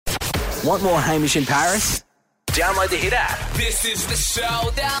Want more Hamish in Paris? Download the Hit app. This is the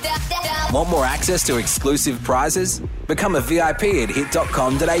showdown. Want more access to exclusive prizes? Become a VIP at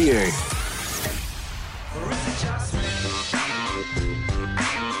hit.com.au.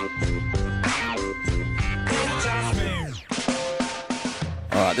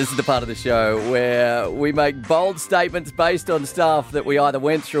 All right, this is the part of the show where we make bold statements based on stuff that we either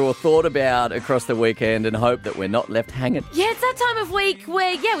went through or thought about across the weekend and hope that we're not left hanging. Yeah, it's that time of week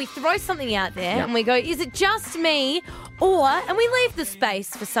where, we throw something out there and we go, is it just me? And we leave the space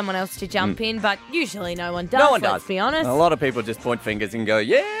for someone else to jump in, but usually no one does, No one let's does. be honest. A lot of people just point fingers and go,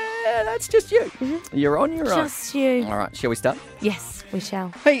 yeah, that's just you. Mm-hmm. You're on your own. Just you. All right, shall we start? Yes, we shall.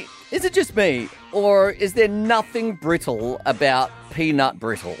 Hey, is it just me, or is there nothing brittle about peanut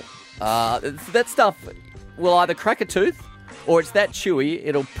brittle? That stuff will either crack a tooth, or it's that chewy,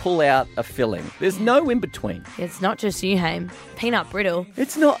 it'll pull out a filling. There's no in between. It's not just you, Haim. Peanut brittle.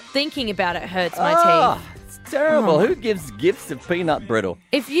 It's not. Thinking about it hurts my teeth. It's terrible. Who gives gifts of peanut brittle?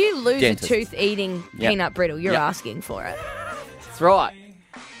 If you lose Dentists. a tooth eating peanut brittle, you're asking for it. That's right.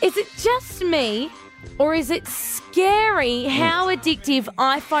 Is it just me, or is it scary how addictive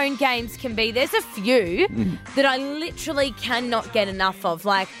iPhone games can be? There's a few that I literally cannot get enough of.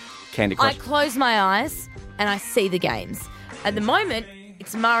 Like, Candy I Crush. close my eyes and I see the games. At the moment,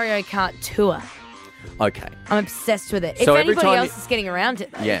 it's Mario Kart Tour. Okay. I'm obsessed with it. So if every anybody time else is getting around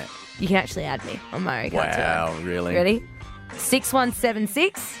it, though, you can actually add me on Mario Kart Tour. Wow, really? Ready?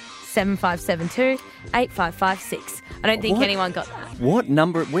 6176 7572 8556. I don't think anyone got that. What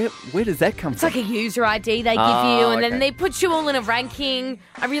number? Where does that come It's from? like a user ID they give you, and okay. then they put you all in a ranking.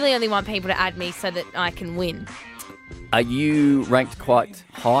 I really only want people to add me so that I can win. Are you ranked quite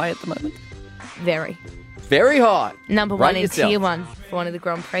high at the moment? Very. Very high. Number Rate one in yourself. Tier 1 for one of the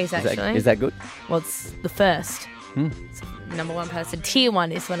Grand Prix, actually. Is that good? Well, it's the first. It's number one person. Tier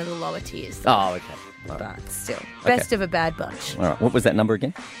 1 is one of the lower tiers. Oh, okay. All right. But still, best of a bad bunch. All right. What was that number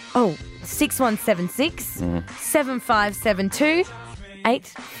again? Oh, 6176 7572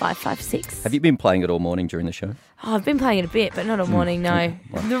 8556. Have you been playing it all morning during the show? Oh, I've been playing it a bit, but not all morning, no.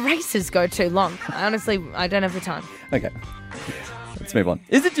 The races go too long. Honestly, I don't have the time. Okay. Let's move on.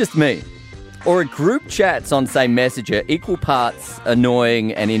 Is it just me? Or are group chats on, say, Messenger equal parts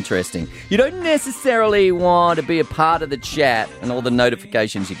annoying and interesting? You don't necessarily want to be a part of the chat and all the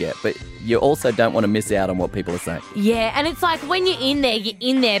notifications you get, but you also don't want to miss out on what people are saying. Yeah, and it's like when you're in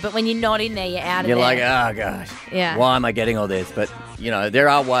there, but when you're not in there, you're out of You're there. like, oh, gosh, Yeah. why am I getting all this? But, there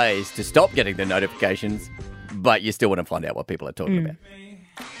are ways to stop getting the notifications, but you still want to find out what people are talking about.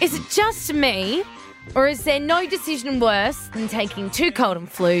 Is it just me, or is there no decision worse than taking 2 cold and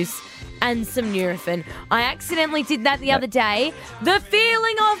flus and some Nurofen? I accidentally did that the other day. The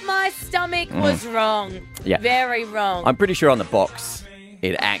feeling of my stomach was wrong. Yeah. Very wrong. I'm pretty sure on the box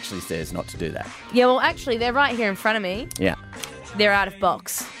it actually says not to do that. Yeah, well, actually, they're right here in front of me. Yeah. They're out of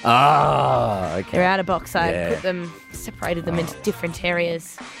box. Ah, okay. They're out of box. I Yeah. separated them into different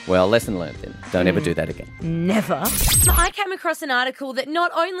areas. Well, lesson learned then. Don't ever do that again. Never. I came across an article that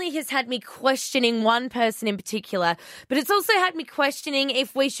not only has had me questioning one person in particular, but it's also had me questioning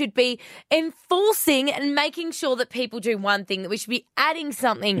if we should be enforcing and making sure that people do one thing, that we should be adding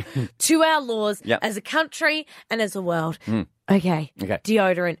something to our laws as a country and as a world. Okay.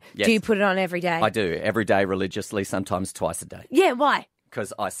 Deodorant. Yes. Do you put it on every day? I do. Every day religiously, sometimes twice a day. Yeah, why?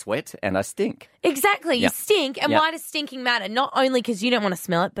 Because I sweat and I stink. Exactly. You Yep. stink. And Yep. why does stinking matter? Not only because you don't want to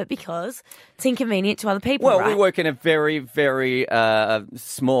smell it, but because it's inconvenient to other people, Well, right? we work in a very, very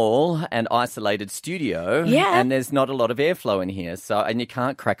small and isolated studio. Yeah. And there's not a lot of airflow in here. And you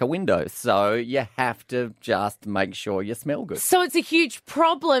can't crack a window. So you have to just make sure you smell good. So it's a huge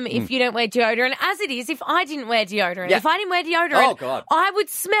problem if you don't wear deodorant, as it is if I didn't wear deodorant. Yeah. If I didn't wear deodorant, Oh, God. I would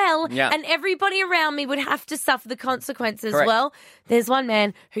smell Yeah. and everybody around me would have to suffer the consequences. Correct. Well, there's one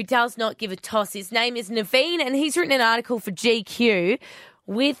man who does not give a toss. His name is Naveen, and he's written an article for GQ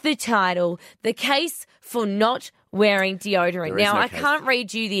with the title, "The Case for Not Wearing Deodorant." There is Now, no I case. can't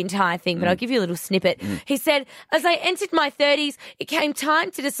read you the entire thing, but I'll give you a little snippet. He said, "As I entered my 30s, it came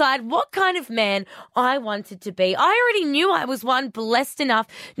time to decide what kind of man I wanted to be. I already knew I was one blessed enough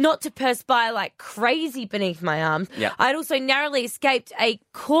not to perspire like crazy beneath my arms. Yeah. I'd also narrowly escaped a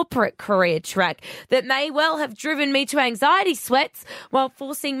corporate career track that may well have driven me to anxiety sweats while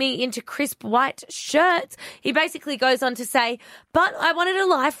forcing me into crisp white shirts." He basically goes on to say, "But I wanted a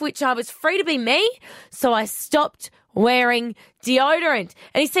life which I was free to be me, so I stopped wearing deodorant."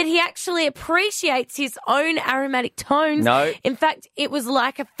 And he said he actually appreciates his own aromatic tones. No. In fact, it was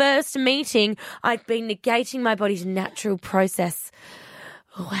like a first meeting. I'd been negating my body's natural process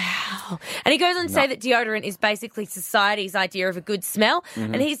Wow. And he goes on to say that deodorant is basically society's idea of a good smell,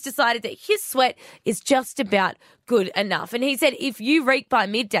 and he's decided that his sweat is just about good enough. And he said if you reek by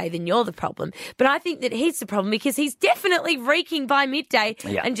midday, then you're the problem. But I think that he's the problem because he's definitely reeking by midday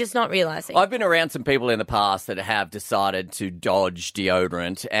and just not realising. I've been around some people in the past that have decided to dodge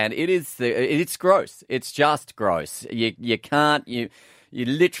deodorant, and it's gross. It's just gross. You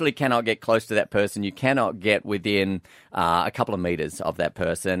literally cannot get close to that person. You cannot get within a couple of meters of that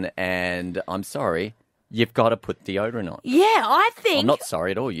person. And I'm sorry, you've got to put deodorant on. Yeah, I think... I'm not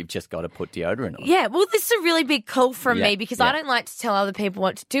sorry at all. You've just got to put deodorant on. Yeah, well, this is a really big call from me because I don't like to tell other people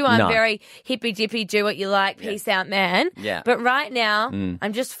what to do. I'm very hippy-dippy, do what you like, peace out, man. Yeah. But right now,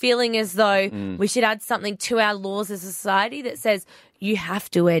 I'm just feeling as though we should add something to our laws as a society that says... You have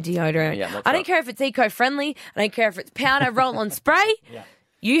to wear deodorant. Yeah, I don't care if it's eco-friendly. I don't care if it's powder, roll-on spray.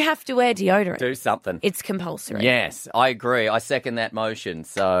 You have to wear deodorant. Do something. It's compulsory. Yes, I agree. I second that motion.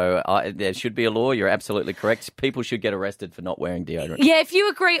 So there should be a law. You're absolutely correct. People should get arrested for not wearing deodorant. Yeah, if you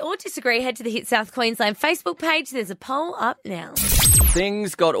agree or disagree, head to the Hit South Queensland Facebook page. There's a poll up now.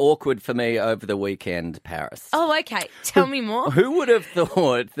 Things got awkward for me over the weekend, Paris. Oh, okay. Tell me more. Who would have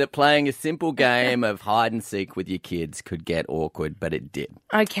thought that playing a simple game of hide and seek with your kids could get awkward, but it did.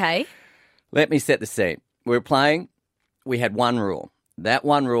 Okay. Let me set the scene. We were playing. We had one rule. That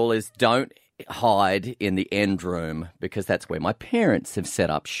one rule is don't hide in the end room because that's where my parents have set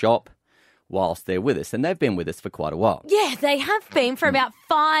up shop whilst they're with us. And they've been with us for quite a while. Yeah, they have been for about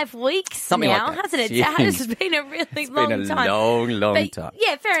 5 weeks Something now, like that. hasn't it? Yeah. It's been a really long time. It's been a long time.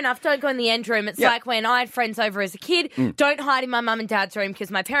 Yeah, fair enough. Don't go in the end room. It's like when I had friends over as a kid. Don't hide in my mum and dad's room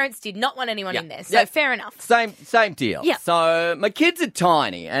because my parents did not want anyone in there. So fair enough. Same deal. Yeah. So my kids are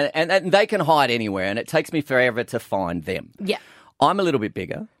tiny and they can hide anywhere and it takes me forever to find them. Yeah. I'm a little bit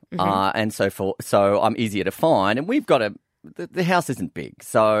bigger and so I'm easier to find. And we've got the house isn't big.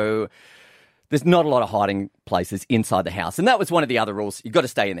 So... There's not a lot of hiding places inside the house. And that was one of the other rules. You've got to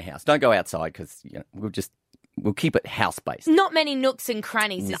stay in the house. Don't go outside because we'll keep it house-based. Not many nooks and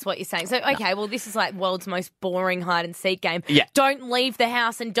crannies is what you're saying. So, okay, well, this is like world's most boring hide-and-seek game. Yeah. Don't leave the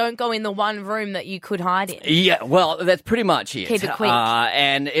house and don't go in the one room that you could hide in. Yeah, well, that's pretty much it. Keep it quick.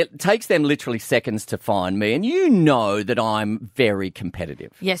 And it takes them literally seconds to find me. And you know that I'm very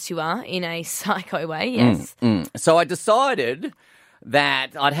competitive. Yes, you are, in a psycho way, yes. So I decided...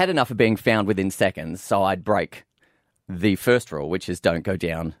 that I'd had enough of being found within seconds, so I'd break the first rule, which is don't go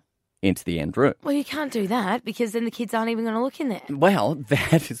down into the end room. Well, you can't do that because then the kids aren't even going to look in there. Well,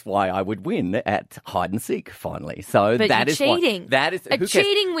 that is why I would win at hide and seek finally. So but that you're is cheating. That is a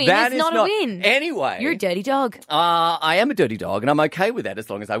cheating win is not a win. Anyway, you're a dirty dog. I am a dirty dog, and I'm okay with that as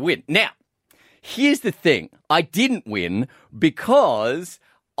long as I win. Now, here's the thing: I didn't win because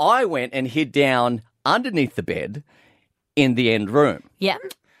I went and hid down underneath the bed. In the end room. Yeah.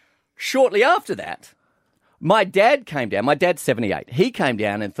 Shortly after that, my dad came down. My dad's 78. He came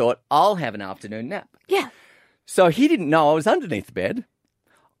down and thought, I'll have an afternoon nap. Yeah. So he didn't know I was underneath the bed.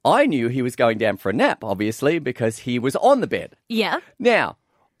 I knew he was going down for a nap, obviously, because he was on the bed. Yeah. Now,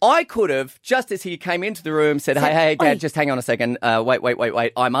 I could have, just as he came into the room, said, hey, Dad, just hang on a second.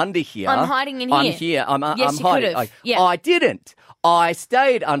 Wait. I'm under here. I'm hiding in here. I'm here. I'm yes, you hiding. could have. Yeah. I didn't. I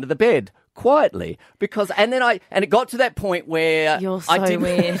stayed under the bed. Quietly, because and it got to that point where you're so I didn't,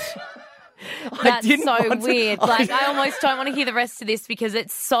 weird. That's so weird. Like I almost don't want to hear the rest of this because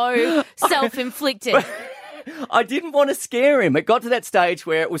it's so self-inflicted. I didn't want to scare him. It got to that stage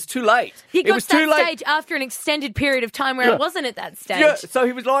where it was too late. He got was to that too late. stage after an extended period of time where it wasn't at that stage. Yeah, so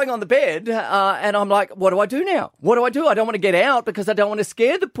he was lying on the bed, and I'm like, what do I do now? What do I do? I don't want to get out because I don't want to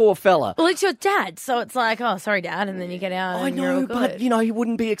scare the poor fella. Well, it's your dad, so it's like, oh, sorry, Dad, and then you get out. I and you're all know, good. but, he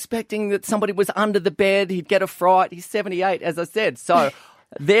wouldn't be expecting that somebody was under the bed. He'd get a fright. He's 78, as I said. So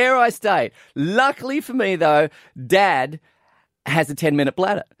there I stayed. Luckily for me, though, Dad has a 10-minute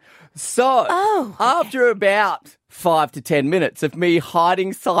bladder. So after about 5 to 10 minutes of me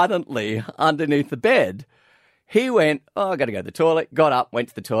hiding silently underneath the bed, he went, I got to go to the toilet, got up, went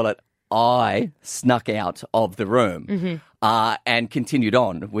to the toilet. I snuck out of the room and continued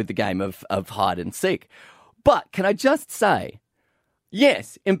on with the game of hide and seek. But can I just say,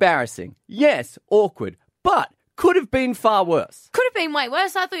 yes, embarrassing. Yes, awkward. But could have been far worse. Could have been way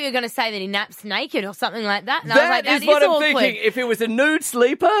worse. I thought you were going to say that he naps naked or something like that. And I was That like, that is what I'm awkward. thinking. If it was a nude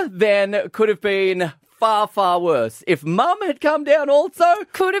sleeper, then it could have been far, far worse. If Mum had come down also...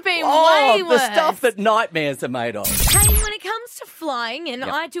 Could have been way worse. the stuff that nightmares are made of. Hey, when it comes comes to flying, and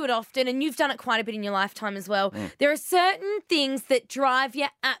I do it often, and you've done it quite a bit in your lifetime as well, there are certain things that drive you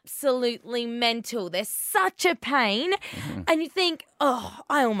absolutely mental. They're such a pain, and you think, oh,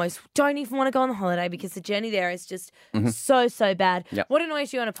 I almost don't even want to go on the holiday because the journey there is just so bad. Yep. What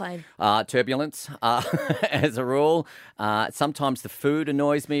annoys you on a plane? Turbulence, as a rule. Sometimes the food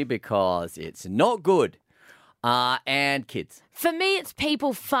annoys me because it's not good. And kids. For me, it's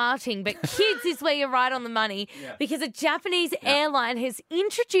people farting, but kids is where you're right on the money because a Japanese airline has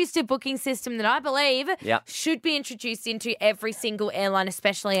introduced a booking system that I believe should be introduced into every single airline,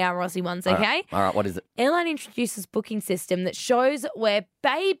 especially our Aussie ones, okay? All right, what is it? Airline introduces booking system that shows where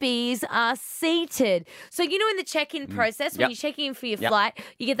babies are seated. So, you know, in the check-in process, when you're checking in for your flight,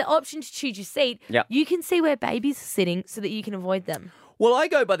 you get the option to choose your seat. You can see where babies are sitting so that you can avoid them. Well, I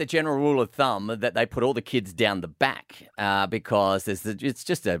go by the general rule of thumb that they put all the kids down the back because it's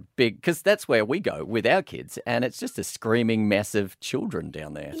just a big... Because that's where we go with our kids, and it's just a screaming mess of children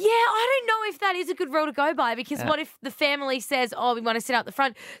down there. Yeah, I don't know if that is a good rule to go by because what if the family says, oh, we want to sit out the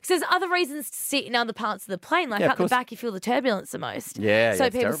front? Because there's other reasons to sit in other parts of the plane, like up the back you feel the turbulence the most. Yeah, so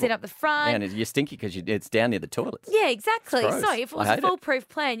it's people terrible. sit up the front. And you're stinky because it's down near the toilets. Yeah, exactly. It's gross. So if it was a foolproof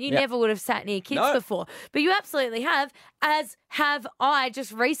plan, you never would have sat near kids before. But you absolutely have, as have I.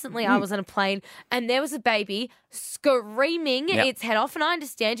 Just recently I was on a plane and there was a baby screaming its head off. And I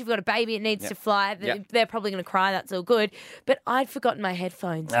understand you've got a baby, it needs to fly. They're probably going to cry. That's all good. But I'd forgotten my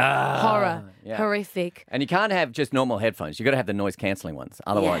headphones. Horror. Horrific. And you can't have just normal headphones. You've got to have the noise-cancelling ones.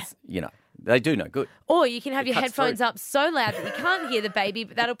 Otherwise, you know, they do no good. Or you can have your headphones up so loud that you can't hear the baby,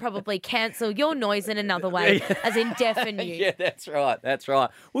 but that'll probably cancel your noise in another way, as in deafen you. Yeah, that's right. That's right.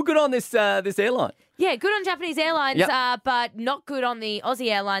 Well, good on this airline. Yeah, good on Japanese airlines, but not good on the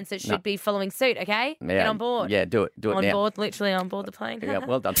Aussie airlines that should be following suit, okay? Yeah, Get on board. Yeah, do it. Do it now. On board, literally on board the plane. Yeah,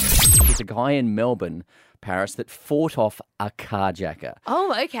 well done. There's a guy in Melbourne, Paris, that fought off a carjacker.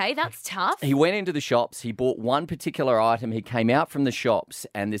 Oh, okay, that's tough. He went into the shops, he bought one particular item, he came out from the shops,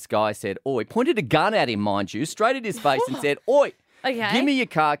 and this guy said, he pointed a gun at him, mind you, straight at his face and said, oi, give me your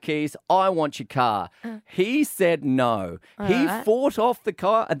car keys, I want your car. He said no. He fought off the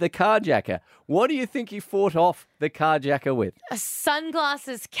carjacker. What do you think he fought off the carjacker with? A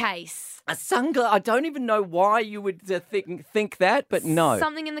sunglasses case. A sunglass? I don't even know why you would think that, but no.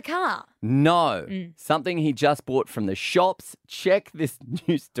 Something in the car. No. Something he just bought from the shops. Check this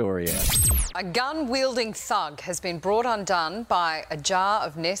news story out. A gun-wielding thug has been brought undone by a jar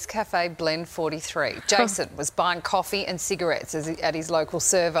of Nescafe Blend 43. Jason was buying coffee and cigarettes at his local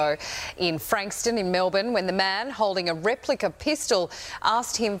servo in Frankston in Melbourne when the man holding a replica pistol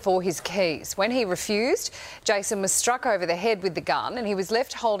asked him for his keys. When he refused, Jason was struck over the head with the gun and he was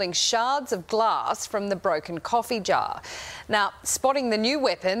left holding shards of glass from the broken coffee jar. Now, spotting the new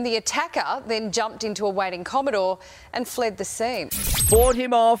weapon, the attacker then jumped into a waiting Commodore and fled the scene. Fought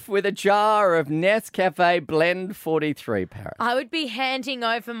him off with a jar of Nescafe Blend 43, Paris. I would be handing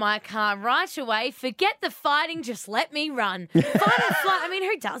over my car right away. Forget the fighting, just let me run. Fight or flight. I mean,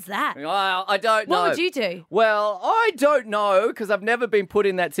 who does that? Well, I don't know. What would you do? Well, I don't know because I've never been put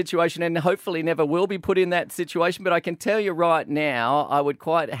in that situation and hopefully never will be put in that situation. But I can tell you right now, I would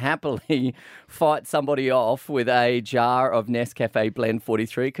quite happily fight somebody off with a jar of Nescafe Blend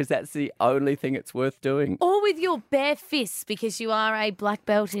 43 because that's the only thing it's worth doing. Or with your bare fists because you are a black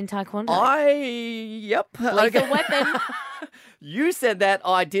belt in Taekwondo. Yep. Lethal weapon. You said that,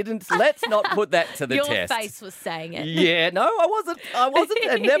 I didn't. Let's not put that to the Your test. Your face was saying it. Yeah, no, I wasn't,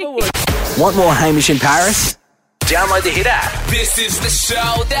 and never would. Want more Hamish in Paris? Download the Hit app. This is the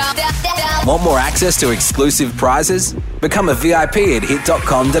showdown. Want more access to exclusive prizes? Become a VIP at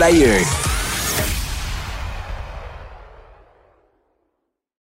hit.com.au.